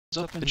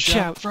up and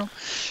shout from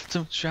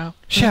shout.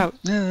 Shout.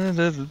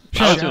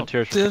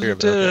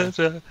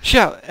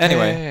 Shout.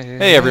 Anyway,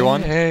 hey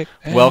everyone.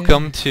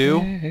 Welcome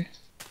to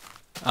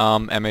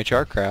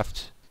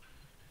Mhrcraft.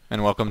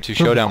 And welcome to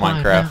Showdown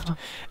Minecraft.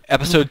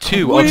 Episode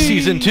 2 of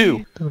Season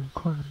 2.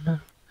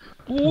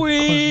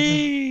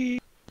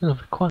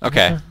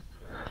 Okay.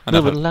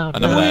 Enough of that.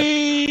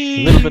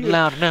 A little bit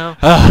louder now.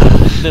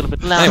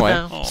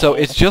 Anyway, so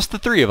it's just the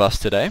three of us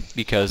today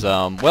because,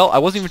 well, I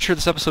wasn't even sure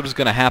this episode was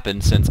going to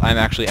happen since I'm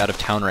actually out of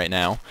town right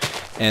now.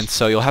 And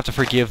so you'll have to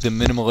forgive the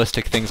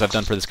minimalistic things I've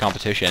done for this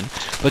competition.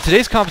 But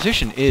today's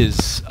competition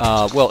is,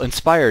 well,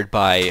 inspired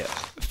by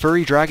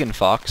Furry Dragon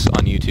Fox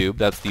on YouTube.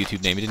 That's the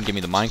YouTube name. He didn't give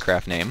me the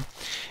Minecraft name.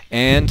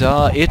 And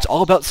it's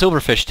all about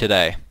Silverfish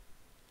today.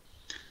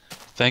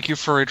 Thank you,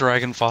 Furry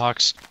Dragon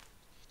Fox.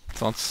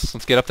 So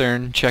let's get up there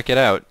and check it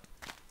out.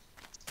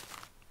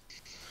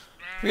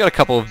 We got a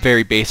couple of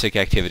very basic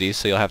activities,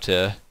 so you'll have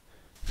to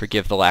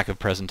forgive the lack of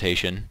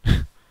presentation.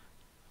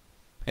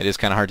 It is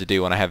kind of hard to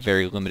do when I have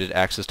very limited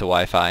access to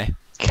Wi-Fi.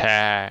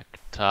 Cacti.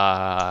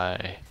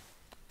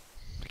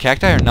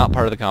 Cacti are not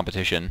part of the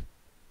competition.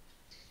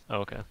 Oh,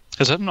 okay.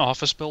 Is that an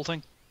office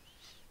building?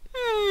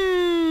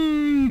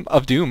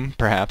 Of Doom,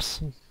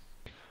 perhaps.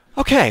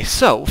 Okay,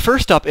 so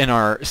first up in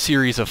our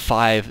series of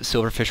 5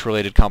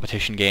 Silverfish-related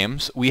competition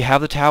games, we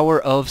have the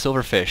Tower of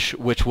Silverfish,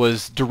 which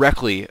was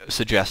directly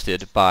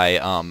suggested by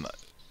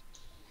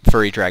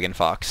Furry Dragon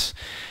Fox.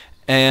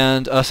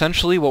 And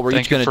essentially what we're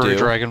each going to do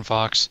Dragon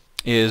Fox.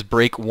 is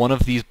break one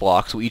of these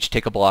blocks. We each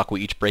take a block,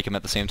 we each break them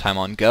at the same time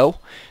on go.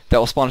 That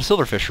will spawn a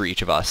Silverfish for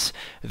each of us.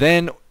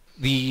 Then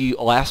the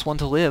last one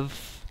to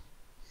live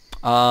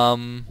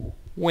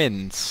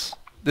wins.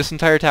 This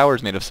entire tower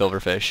is made of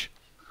Silverfish.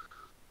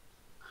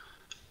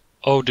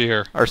 Oh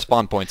dear. Our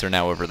spawn points are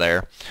now over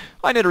there.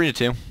 I need to read it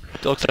too.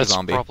 Still looks like a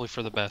zombie. That's probably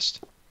for the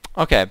best.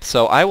 Okay,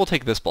 so I will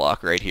take this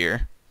block right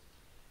here.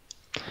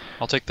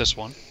 I'll take this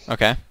one.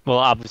 Okay. Well,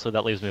 obviously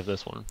that leaves me with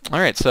this one.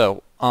 Alright,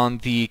 so on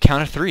the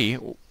count of 3,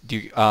 do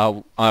you,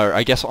 or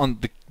I guess on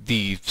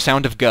the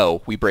sound of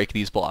go, we break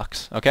these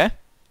blocks, okay?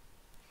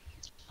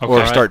 Okay.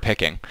 Or start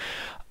picking.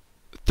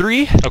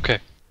 3, Okay.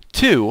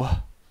 2,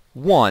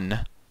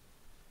 1,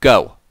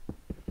 go.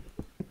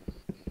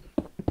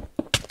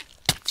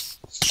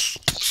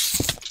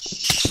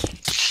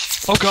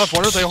 Oh god, why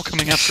are they all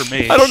coming after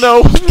me? I don't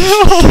know.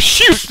 Oh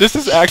shoot, this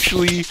is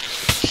actually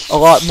a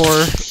lot more.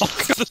 Oh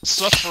god, it's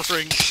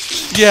suffering.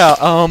 Yeah,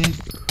 I'm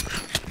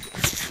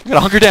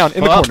gonna hunker down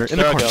in the corner, in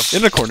the there I corner, go.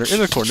 in the corner, in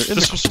the corner, in the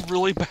This was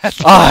really bad.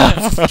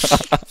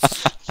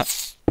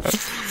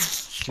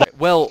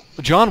 Well,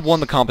 John won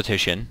the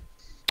competition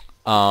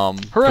for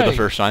the Hooray.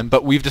 first time,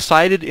 but we've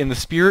decided in the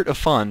spirit of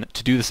fun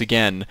to do this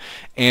again,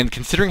 and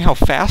considering how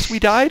fast we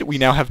died, we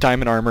now have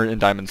diamond armor and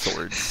diamond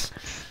swords.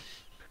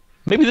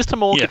 Maybe this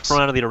time I won't get Yes.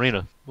 thrown out of the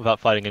arena without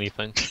fighting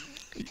anything.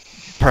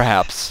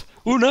 Perhaps.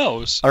 Who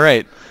knows?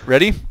 Alright,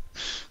 ready?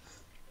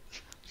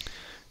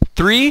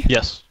 3,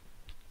 Yes.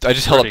 I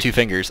just held up Ready. 2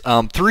 fingers.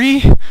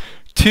 3,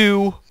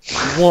 2,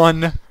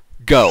 1,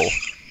 go.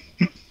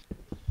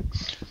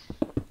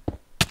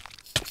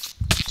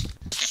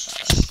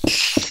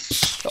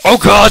 Oh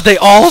god, they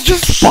all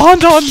just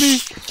spawned on me!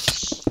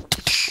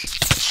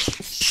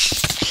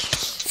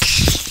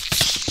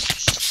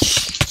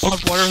 Oh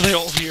god, why are they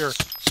all here?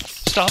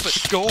 Stop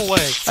it. Go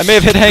away. I may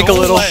have hit Hank Go a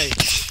little. away.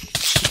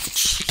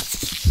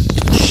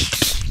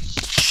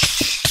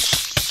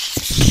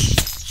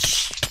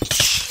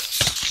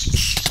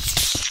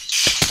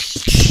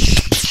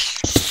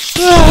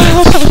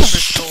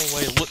 Silverfish, go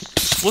away.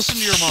 Listen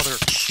to your mother.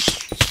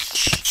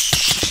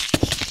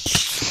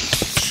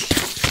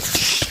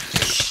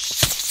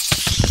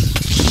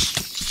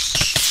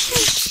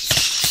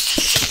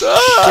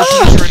 They're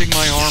penetrating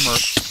my armor.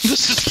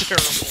 This is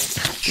terrible.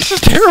 This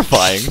is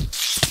terrifying.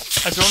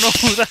 I don't know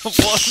who that was.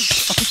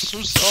 I'm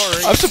so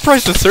sorry. I'm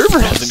surprised the server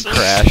I'm hasn't so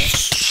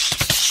crashed.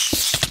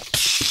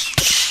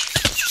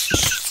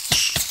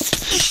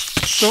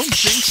 Don't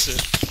jinx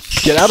it.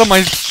 Get out of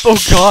my... Oh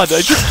god,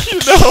 I just...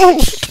 No!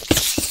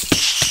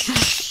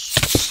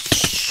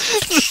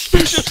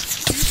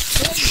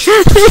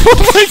 Oh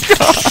my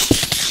god!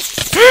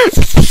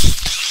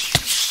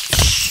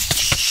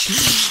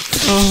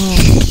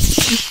 Oh.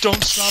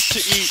 Don't stop to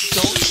eat.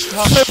 Don't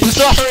stop. I'm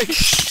sorry.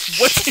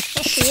 Wait,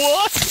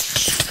 what?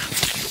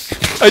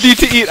 I need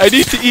to eat, I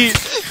need to eat!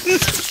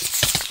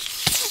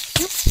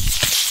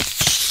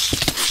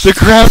 The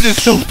ground is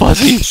so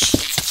fuzzy!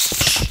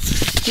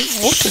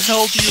 What the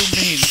hell do you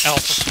mean,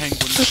 Alpha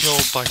Penguin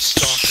killed by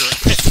Stalker?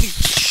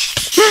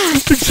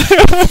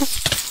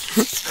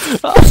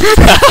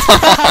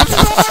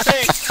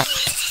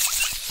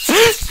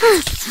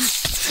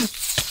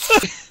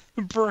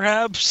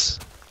 Perhaps.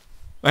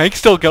 Hank's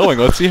still going,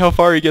 let's see how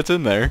far he gets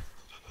in there.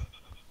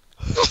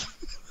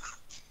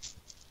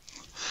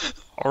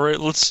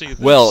 Alright, let's see this.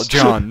 Well,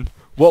 John,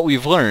 what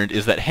we've learned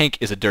is that Hank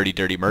is a dirty,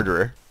 dirty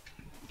murderer.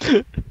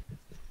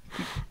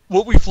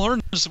 What we've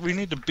learned is we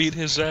need to beat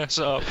his ass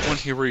up when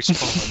he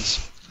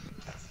respawns.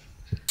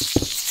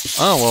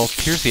 Oh, well,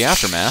 here's the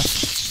aftermath.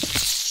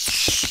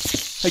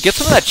 Hey, get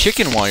some of that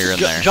chicken while you're in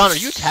there. John, are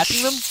you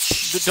attacking them?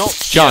 Don't.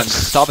 John,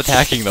 stop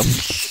attacking them.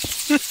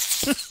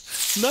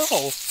 No,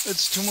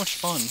 it's too much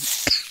fun.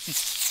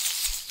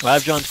 I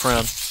have John's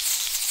crown.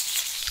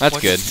 That's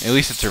good. At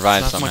least it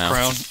survives That's somehow. my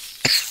crown.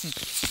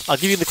 I'll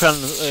give you the crown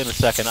in a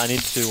second. I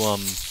need to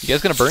You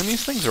guys gonna burn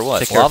these things or what?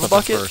 take care of Lava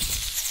something bucket?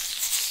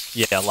 first.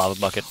 Yeah, lava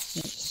bucket.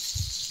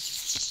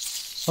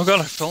 Oh god,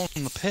 I fell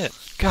in the pit.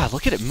 God,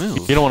 look at it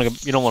move. You don't want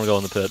to. You don't want to go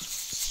in the pit.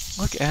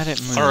 Look at it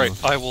move. All right,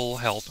 I will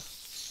help.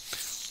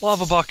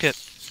 Lava bucket.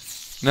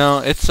 No,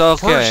 it's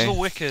okay. Purge the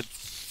wicked.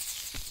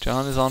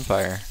 John is on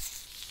fire.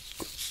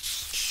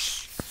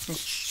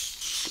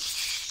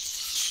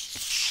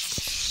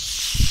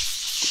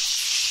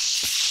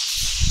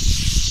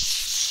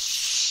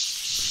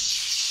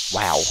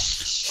 Wow.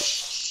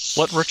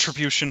 Let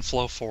retribution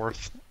flow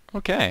forth.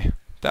 Okay,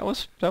 that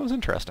was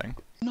interesting.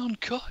 None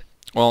good.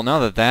 Well, now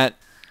that that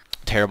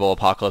terrible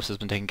apocalypse has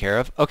been taken care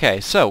of. Okay,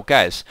 so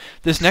guys,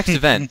 this next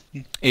event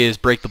is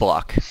break the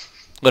block.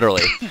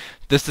 Literally,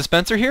 this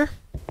dispenser here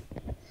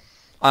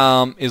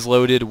is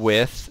loaded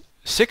with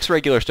 6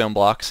 regular stone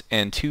blocks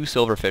and 2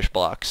 silverfish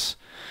blocks.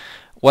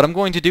 What I'm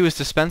going to do is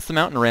dispense them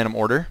out in random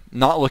order,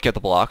 not look at the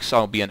blocks.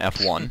 I'll be an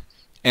F1,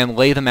 and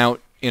lay them out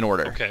in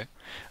order. Okay.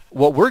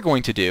 What we're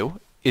going to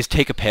do is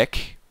take a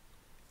pick.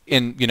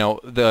 In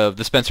the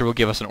dispenser will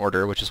give us an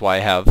order, which is why I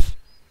have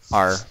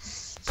our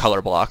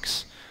color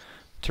blocks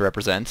to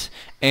represent,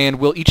 and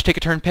we'll each take a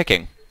turn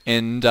picking.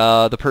 And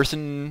the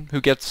person who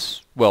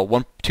gets,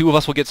 well, 2 of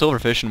us will get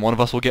silverfish, and 1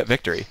 of us will get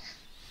victory.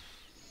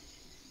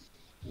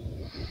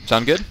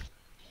 Sound good?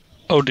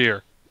 Oh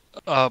dear.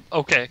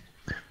 Okay.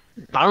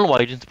 I don't know why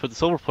you didn't put the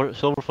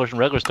silverfish and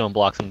regular stone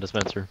blocks in the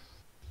dispenser.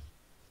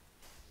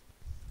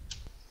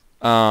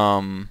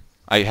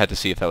 I had to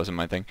see if that was in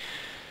my thing.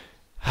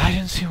 I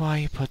didn't see why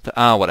you put the...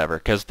 whatever,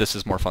 because this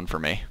is more fun for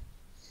me.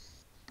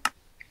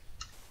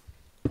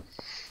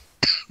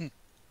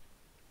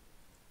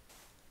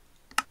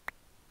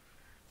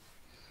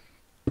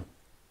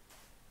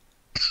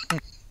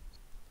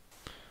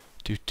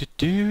 Do do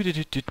do do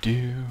do do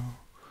do.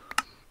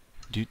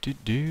 Do do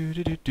do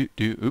do do do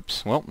do.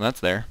 Oops. Well,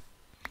 that's there.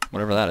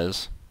 Whatever that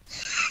is.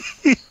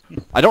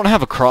 I don't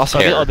have a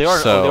crosshair. They are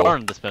so...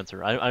 in the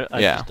dispenser. I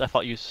Yeah. I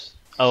thought you.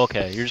 Oh,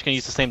 okay. You're just gonna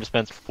use the same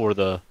dispenser for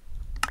the.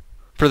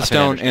 For the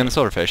stone and the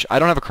silverfish. I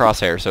don't have a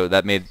crosshair, so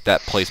that made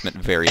that placement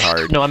very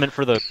hard. No, I meant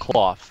for the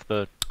cloth.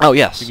 Oh,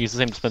 yes. You can use the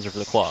same dispenser for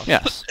the cloth.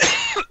 Yes.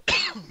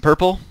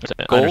 Purple,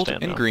 I gold,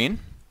 understand and now. green.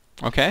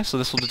 Okay, so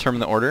this will determine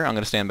the order. I'm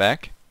going to stand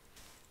back.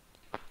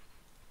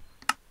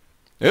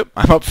 Oop,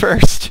 I'm up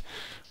first.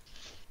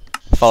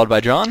 Followed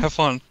by John. Have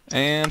fun.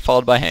 And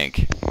followed by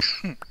Hank.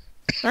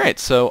 Alright,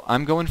 so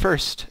I'm going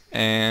first.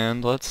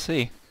 And let's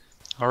see.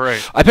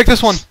 Alright. I picked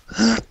this one!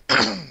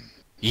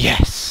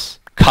 Yes!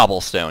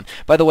 Cobblestone.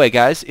 By the way,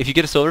 guys, if you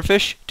get a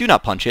silverfish, do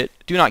not punch it.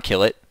 Do not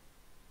kill it.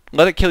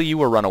 Let it kill you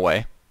or run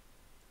away.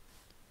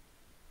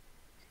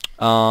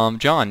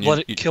 John,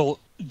 Let it kill...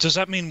 Does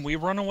that mean we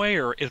run away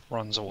or it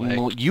runs away?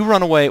 Well, you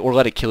run away or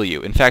let it kill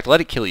you. In fact,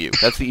 let it kill you.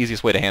 That's the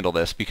easiest way to handle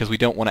this, because we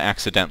don't want to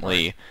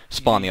accidentally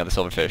spawn the other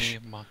silverfish.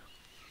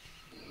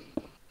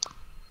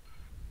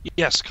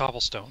 Yes,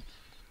 cobblestone.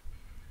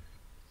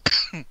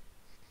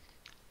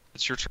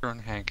 It's your turn,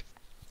 Hank.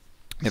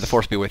 May the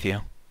force be with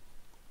you.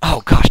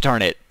 Oh, gosh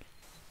darn it.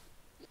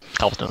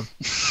 Cobblestone.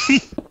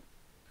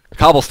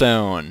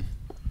 Cobblestone.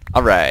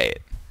 Alright.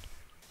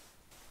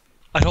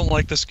 I don't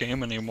like this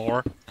game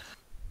anymore.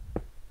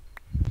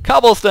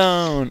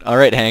 Cobblestone!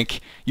 Alright, Hank.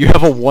 You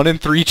have a 1 in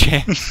 3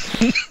 chance.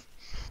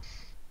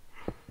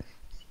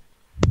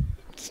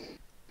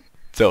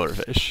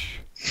 Silverfish.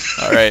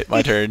 Alright,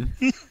 my turn.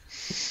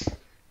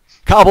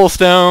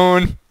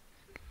 Cobblestone!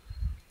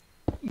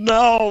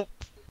 No!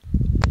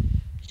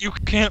 You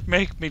can't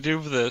make me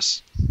do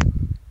this.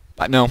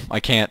 No, I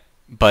can't.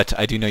 But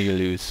I do know you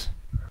lose.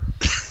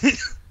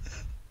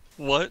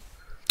 What?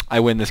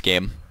 I win this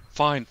game.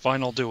 Fine,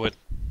 I'll do it.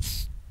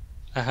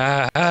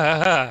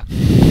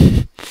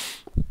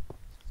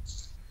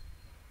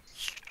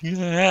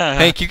 Yeah.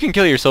 Hank, you can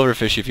kill your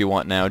silverfish if you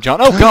want now.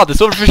 John, oh god, the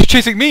silverfish is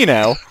chasing me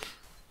now!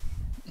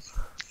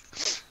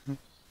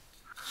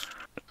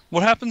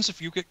 What happens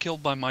if you get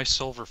killed by my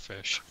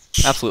silverfish?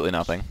 Absolutely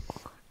nothing.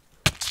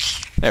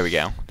 There we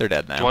go. They're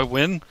dead now. Do I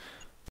win?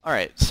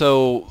 Alright,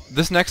 so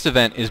this next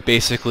event is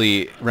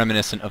basically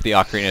reminiscent of the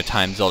Ocarina of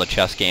Time Zelda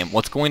chess game.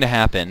 What's going to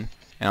happen,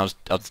 and I'll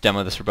just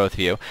demo this for both of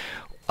you,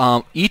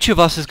 each of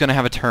us is going to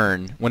have a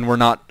turn when we're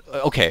not...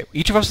 Okay,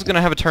 each of us is going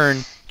to have a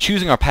turn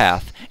choosing our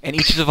path, and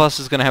each of us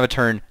is going to have a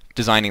turn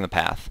designing the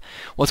path.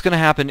 What's going to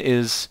happen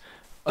is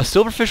a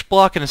silverfish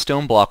block and a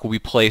stone block will be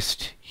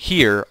placed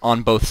here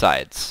on both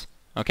sides.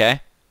 Okay?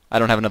 I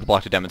don't have another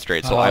block to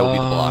demonstrate, so I will be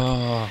the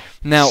block.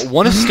 Now,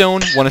 one is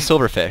stone, one is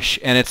silverfish,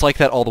 and it's like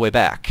that all the way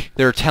back.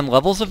 There are 10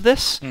 levels of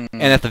this, and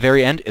at the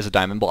very end is a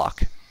diamond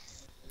block.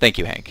 Thank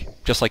you, Hank.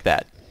 Just like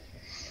that.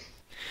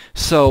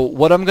 So,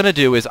 what I'm going to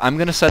do is I'm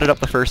going to set it up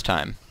the first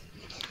time,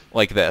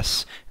 like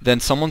this.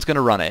 Then someone's going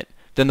to run it.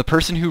 Then the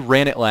person who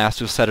ran it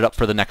last will set it up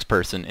for the next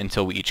person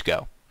until we each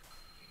go.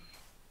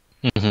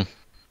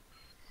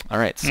 All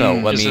right, so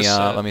let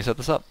me set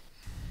this up.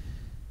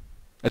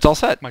 It's all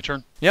set. My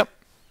turn? Yep.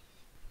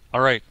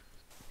 Alright.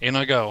 In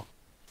I go.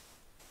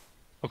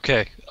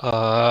 Okay,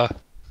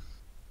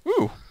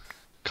 Ooh.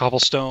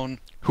 cobblestone.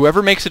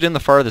 Whoever makes it in the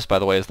farthest, by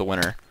the way, is the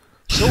winner.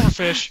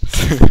 Silverfish!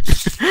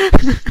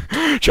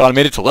 John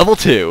made it to level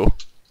 2.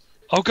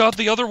 Oh god,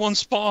 the other one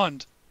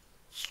spawned!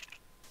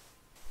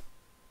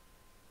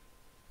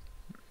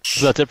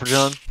 So that's it for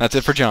John? That's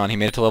it for John. He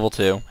made it to level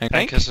 2.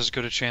 Hank has as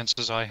good a chance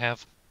as I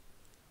have.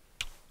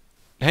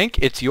 Hank,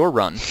 it's your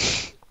run.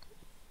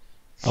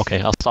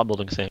 Okay, I'll stop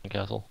building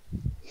sandcastle.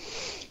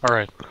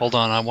 Alright, hold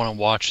on, I want to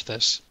watch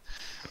this.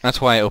 That's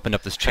why I opened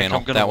up this channel.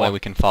 That way we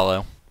can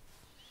follow.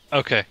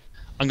 Okay,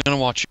 I'm gonna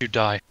watch you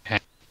die,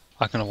 Hank.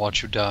 I'm gonna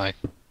watch you die.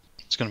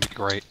 It's gonna be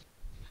great.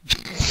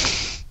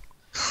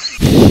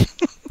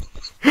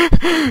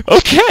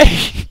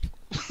 Okay!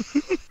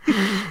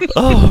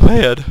 Oh,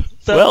 man.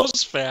 That well,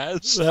 was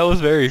fast. That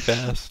was very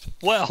fast.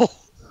 Well.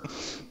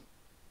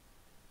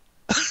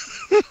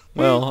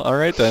 Well,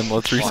 alright then.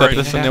 Let's reset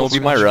this and it will be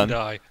my run.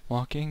 Die.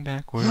 Walking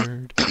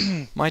backward.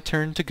 My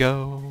turn to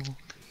go.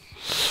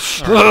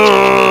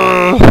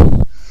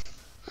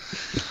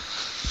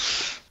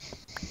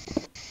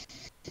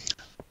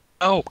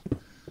 Oh.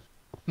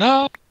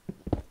 No.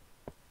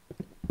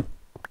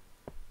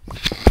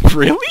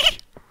 Really?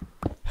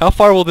 How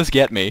far will this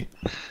get me?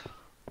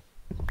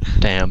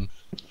 Damn.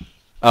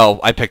 Oh,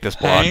 I picked this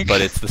block, Hank?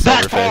 but it's the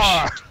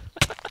silverfish.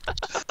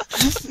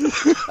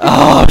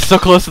 Oh, I'm so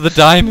close to the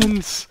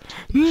diamonds.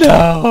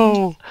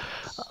 No.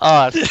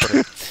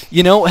 That's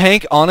You know,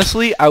 Hank,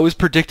 honestly, I was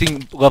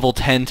predicting level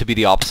 10 to be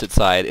the opposite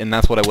side, and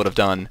that's what I would have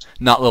done,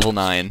 not level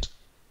 9.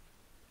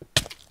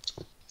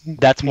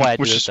 That's why I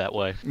did it that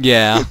way.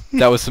 Yeah,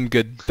 that was some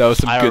good. That was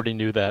some I good. already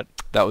knew that.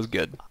 That was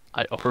good.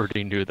 I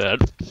already knew that.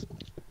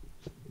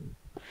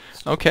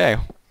 Okay.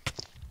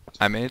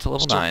 I made it to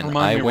level 9.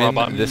 I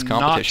win this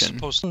competition.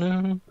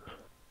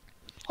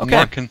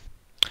 Okay.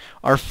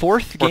 Our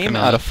fourth game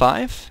out of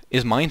 5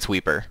 is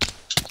Minesweeper.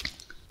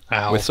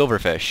 Ow. With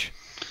Silverfish.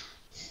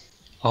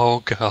 Oh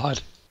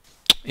god.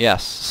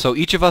 Yes. So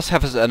each of us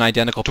has an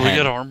identical pen. Do we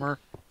get armor?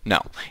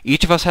 No.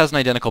 Each of us has an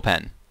identical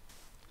pen.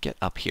 Get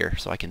up here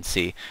so I can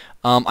see.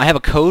 I have a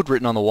code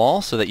written on the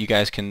wall so that you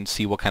guys can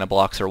see what kind of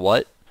blocks are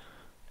what.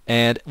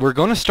 And we're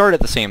going to start at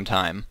the same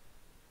time.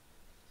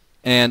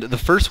 And the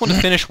first one to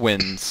finish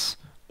wins,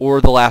 or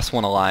the last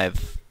one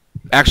alive.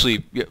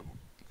 Actually,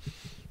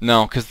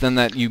 no, because then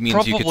that means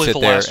Probably you could sit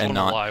the there last and one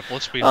not. alive,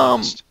 let's be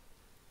honest.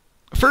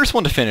 First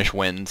one to finish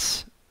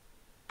wins.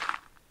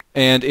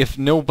 And if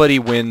nobody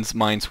wins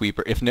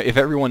Minesweeper, if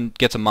everyone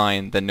gets a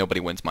mine, then nobody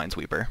wins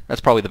Minesweeper.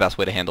 That's probably the best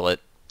way to handle it.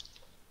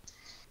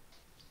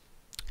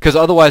 Because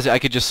otherwise I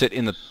could just sit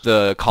in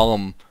the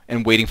column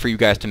and waiting for you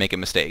guys to make a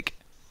mistake.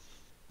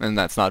 And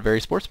that's not very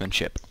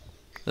sportsmanship.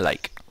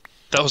 Like.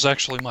 That was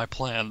actually my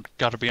plan,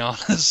 gotta be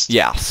honest.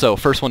 Yeah, so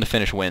first one to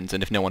finish wins,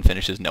 and if no one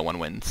finishes, no one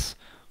wins.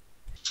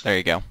 There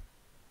you go.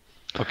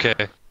 Okay.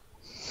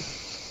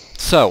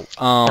 So,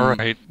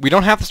 Alright. we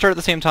don't have to start at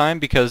the same time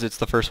because it's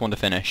the first one to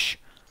finish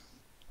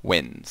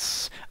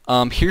wins.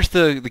 Here's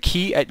the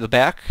key at the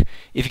back.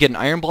 If you get an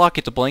iron block,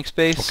 it's a blank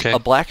space. Okay. A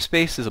black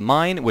space is a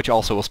mine, which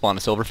also will spawn a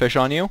silverfish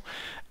on you.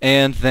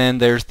 And then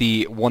there's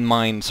the one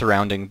mine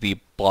surrounding the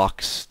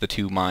blocks, the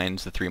 2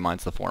 mines, the 3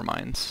 mines, the 4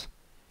 mines.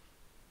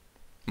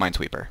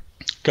 Minesweeper.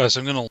 Guys,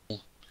 I'm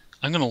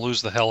gonna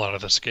lose the hell out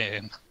of this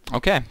game.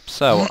 Okay,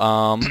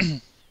 so,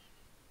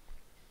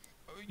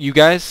 you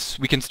guys,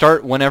 we can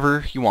start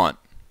whenever you want.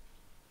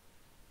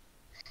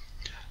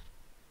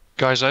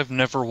 Guys, I've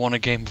never won a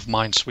game of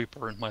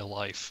Minesweeper in my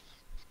life.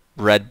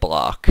 Red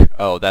block.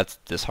 Oh, that's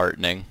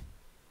disheartening.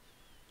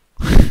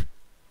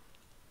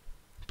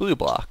 Blue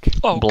block.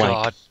 Oh Blank.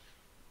 god.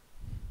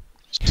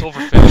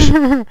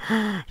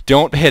 Silverfish.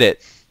 Don't hit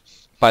it,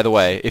 by the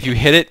way. If you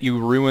hit it, you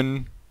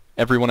ruin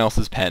everyone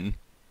else's pen.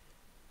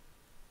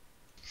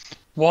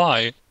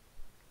 Why?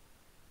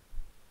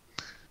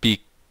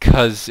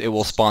 Because it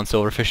will spawn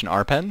silverfish in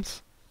our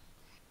pens?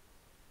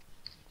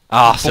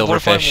 Ah, But what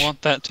if I silverfish.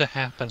 want that to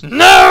happen?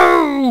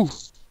 No!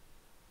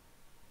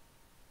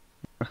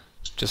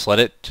 Just let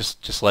it,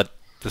 just let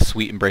the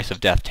sweet embrace of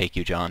death take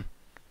you, John.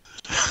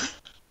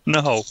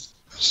 No.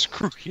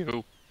 Screw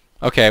you.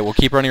 Okay, we'll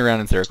keep running around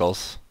in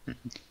circles.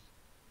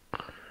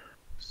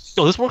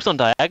 Oh, this works on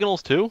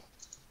diagonals too?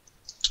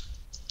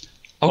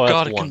 Oh that's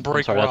god, it one. can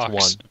break I'm sorry, rocks.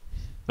 That's 1.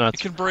 No, It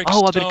can break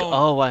oh,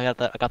 stone. I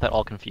got that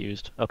all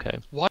confused. Okay.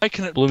 Why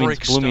can it Blue break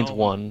means stone?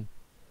 1.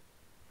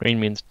 Green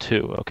means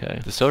 2. Okay.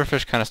 The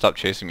silverfish kind of stopped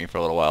chasing me for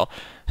a little while.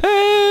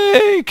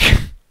 Hank!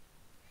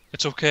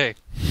 It's okay.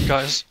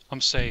 Guys, I'm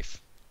safe.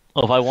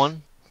 Oh, if I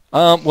won?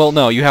 Well,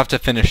 no, you have to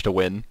finish to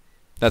win.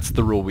 That's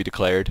the rule we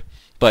declared.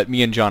 But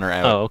me and John are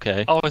out. Oh,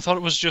 okay. Oh, I thought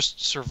it was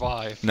just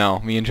survive. No,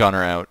 me and John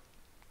are out.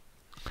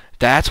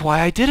 That's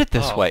why I did it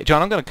this Oh. way.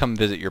 John, I'm going to come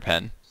visit your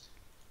pen.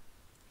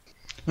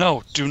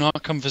 No, do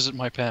not come visit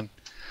my pen.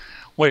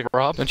 Wait,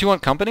 Rob? Don't you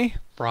want company?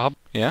 Rob?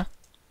 Yeah?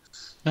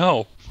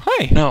 No.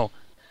 Hi. No.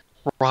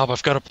 Rob,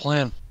 I've got a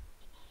plan.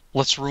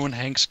 Let's ruin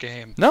Hank's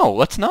game. No,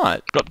 let's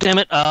not. Oh, damn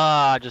it!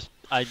 I.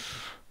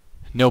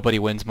 Nobody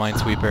wins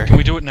Minesweeper. Can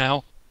we do it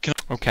now?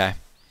 Okay.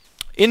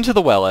 Into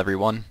the well,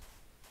 everyone.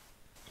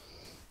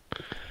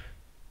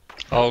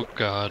 Oh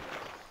god.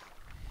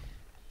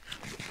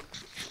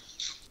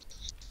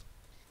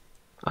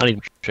 I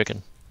need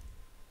chicken.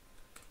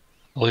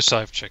 At least I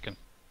have chicken.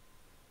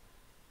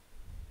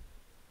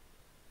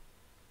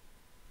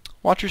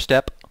 Watch your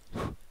step.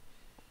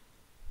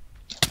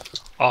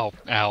 Oh,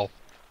 ow.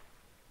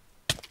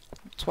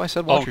 That's why I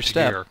said watch Oh your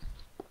step. dear.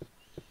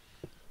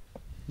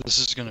 This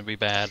is gonna be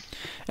bad.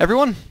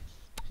 Everyone,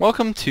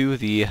 welcome to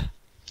the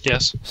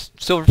Yes.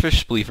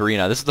 Silverfish Spleef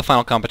Arena. This is the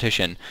final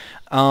competition.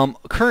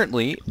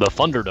 Currently, The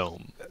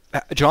Thunderdome.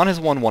 John has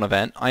won 1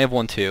 event, I have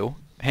won 2,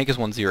 Hank has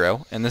won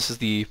 0, and this is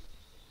the,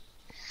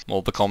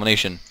 well, the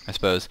culmination, I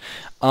suppose.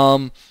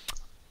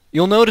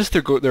 You'll notice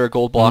there are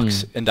gold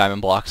blocks and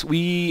diamond blocks.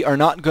 We are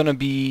not going to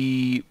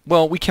be,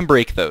 well, we can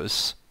break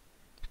those,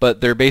 but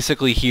they're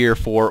basically here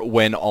for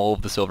when all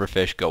of the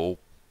silverfish go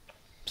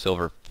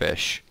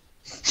silverfish.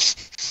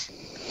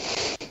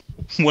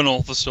 When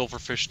all the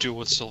silverfish do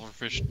what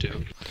silverfish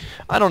do.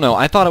 I don't know.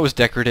 I thought it was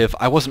decorative.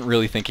 I wasn't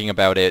really thinking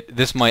about it.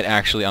 This might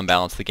actually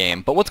unbalance the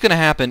game. But what's going to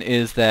happen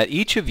is that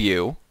each of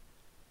you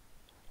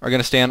are going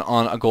to stand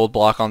on a gold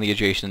block on the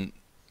adjacent...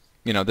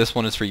 You know, this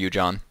one is for you,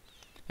 John.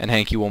 And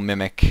Hank, you will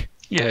mimic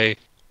Yay.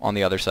 on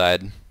the other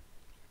side.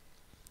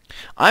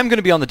 I'm going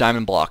to be on the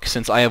diamond block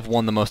since I have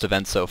won the most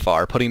events so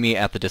far, putting me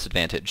at the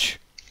disadvantage.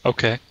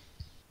 Okay.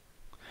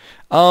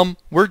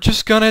 We're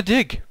just going to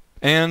dig.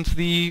 And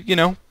the, you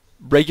know,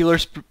 regular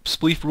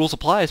spleef rules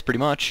applies pretty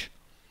much.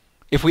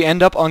 If we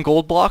end up on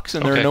gold blocks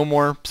and there are no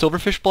more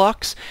silverfish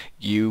blocks,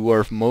 you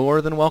are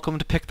more than welcome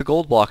to pick the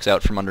gold blocks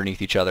out from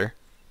underneath each other.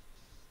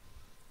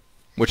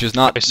 Which is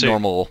not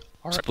normal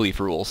spleef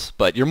rules,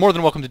 but you're more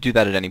than welcome to do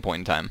that at any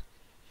point in time.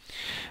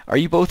 Are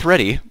you both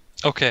ready?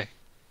 Okay.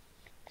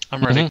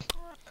 I'm ready.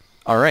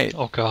 Alright.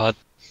 Oh god.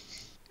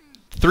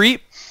 3,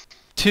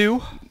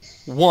 2,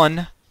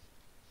 1,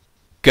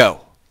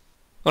 go.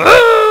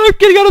 Ah, I'm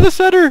getting out of the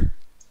center!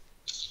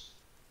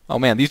 Oh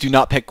man, these do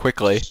not pick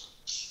quickly.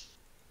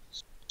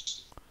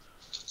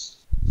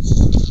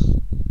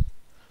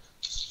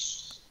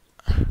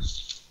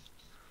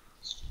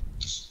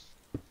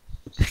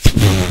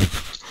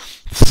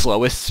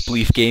 Slowest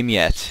spleef game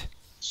yet.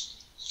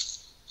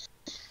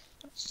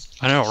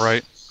 I know,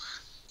 right?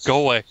 Go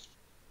away.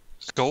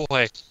 Go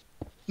away.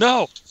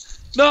 No!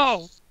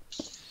 No!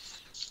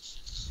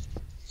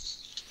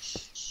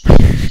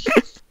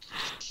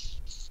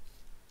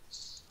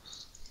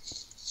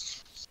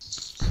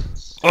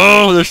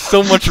 Oh, there's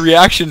so much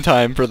reaction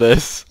time for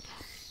this.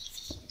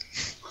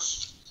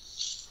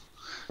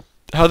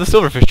 How are the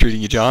silverfish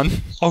treating you, John?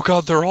 Oh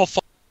god, they're all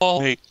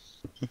following me.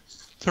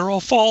 They're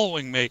all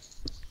following me.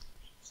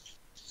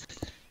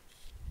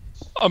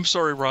 I'm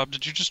sorry, Rob.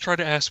 Did you just try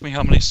to ask me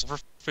how many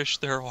silverfish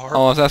there are?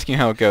 Oh, I was asking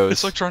how it goes.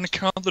 It's like trying to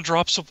count the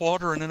drops of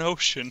water in an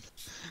ocean.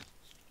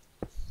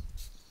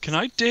 Can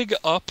I dig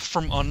up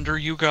from under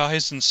you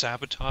guys and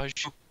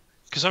sabotage you?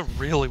 Because I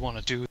really want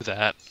to do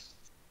that.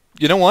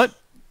 You know what?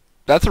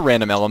 That's a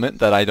random element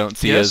that I don't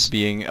see as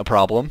being a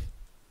problem.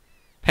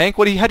 Hank,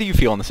 how do you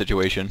feel in the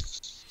situation?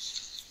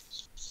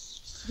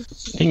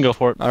 You can go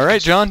for it. All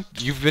right, John,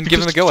 you've been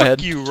given the go-ahead.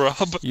 Fuck you,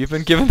 Rob. You've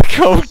been given the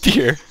go,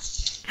 dear.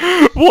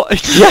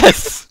 What?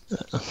 Yes.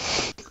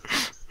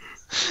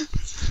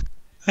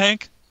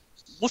 Hank,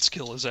 let's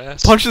kill his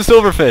ass. Punch the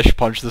silverfish.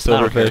 Punch the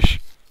silverfish.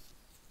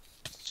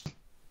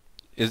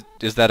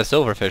 Is that a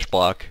silverfish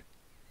block?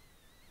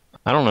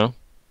 I don't know.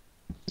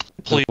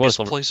 Please,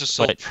 place a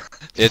silver.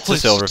 It's a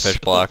silverfish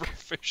block.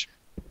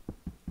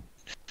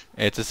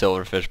 It's a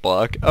silverfish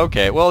block.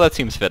 Okay, well that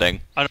seems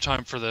fitting. I don't have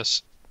time for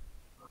this.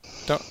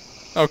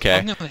 Okay.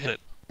 I'm gonna hit it.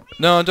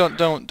 No,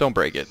 don't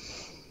break it.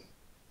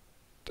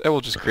 It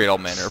will just create all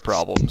manner of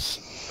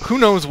problems. Who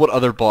knows what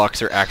other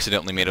blocks are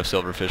accidentally made of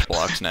silverfish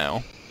blocks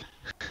now?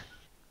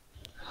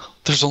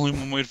 There's only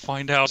one way to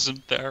find out,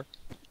 isn't there?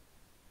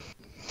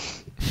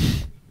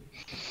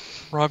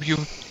 Rob, you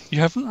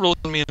haven't really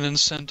given me an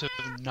incentive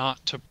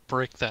not to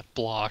break that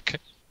block.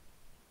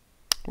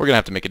 We're gonna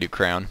have to make a new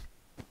crown.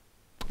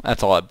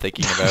 That's all I'm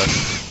thinking about.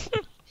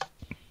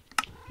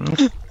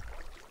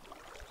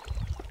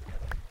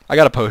 I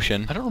got a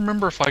potion. I don't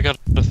remember if I got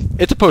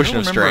It's a potion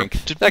of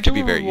strength. That could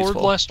be very reward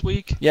useful. last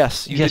week?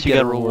 Yes, you did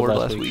get a reward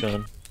last week.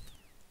 John.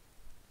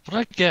 What did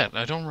I get?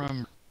 I don't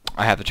remember.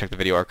 I have to check the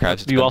video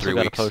archives. It's You been also 3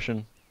 got weeks. a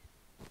potion.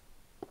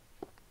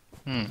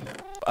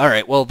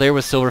 Alright, well, there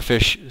was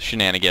Silverfish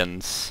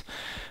Shenanigans.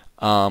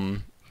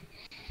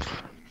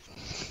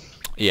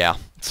 Yeah.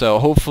 So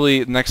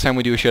hopefully next time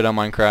we do a Showdown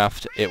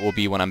Minecraft, it will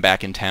be when I'm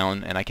back in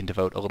town and I can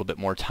devote a little bit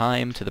more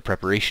time to the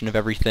preparation of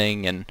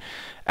everything. And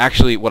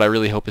actually, what I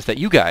really hope is that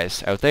you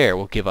guys out there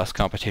will give us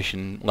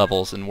competition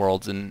levels and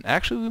worlds. And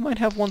actually, we might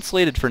have one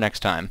slated for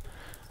next time.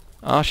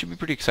 Should be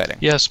pretty exciting.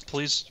 Yes,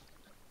 please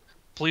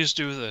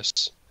do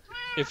this.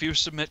 If you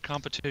submit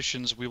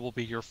competitions, we will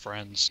be your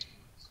friends.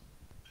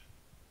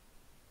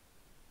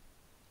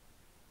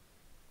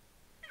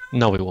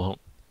 No, we won't.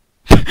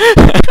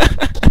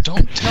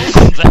 Don't tell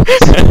them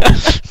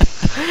that.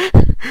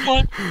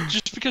 But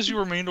just because you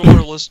remain to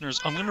our listeners,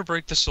 I'm gonna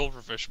break the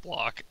silverfish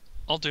block.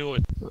 I'll do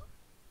it.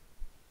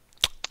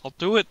 I'll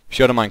do it.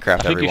 Showdown Minecraft, I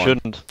think everyone. you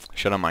shouldn't.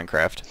 Showdown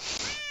Minecraft.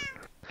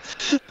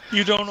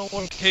 You don't know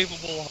what I'm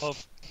capable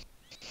of.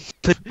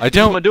 I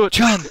don't. Do it.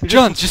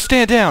 John, just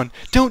stand down.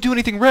 Don't do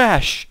anything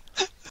rash.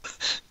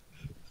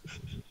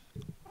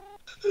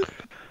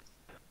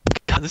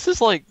 God, this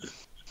is like.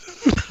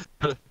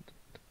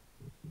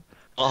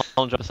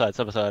 I'll jump aside.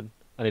 Step aside.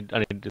 I need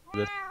to do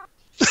this.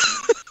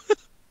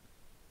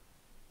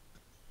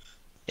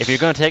 If you're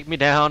gonna take me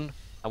down,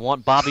 I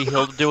want Bobby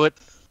Hill to do it.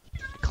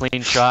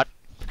 Clean shot.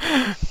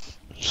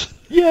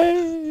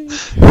 Yay!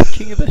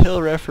 King of the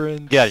Hill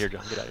reference. Get out of here,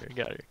 John. Get out of here.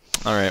 Get out of here.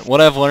 All right.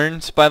 What I've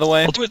learned, by the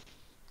way, I'll do it.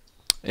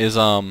 is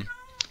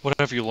What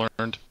have you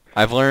learned?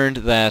 I've learned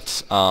that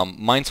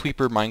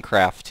Minesweeper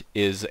Minecraft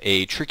is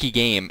a tricky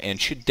game and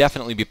should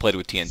definitely be played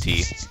with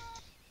TNT.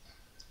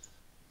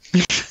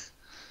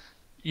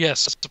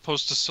 Yes, as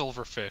opposed to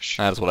silverfish.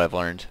 That is what I've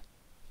learned.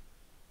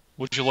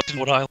 Would you like to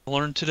know what I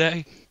learned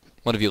today?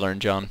 What have you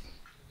learned, John?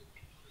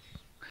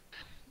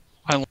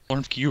 I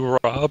learned you,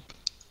 Rob.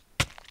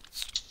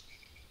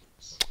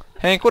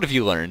 Hank, what have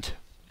you learned?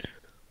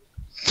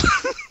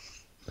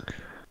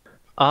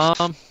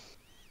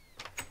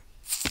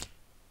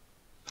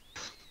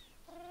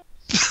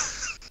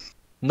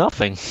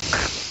 Nothing.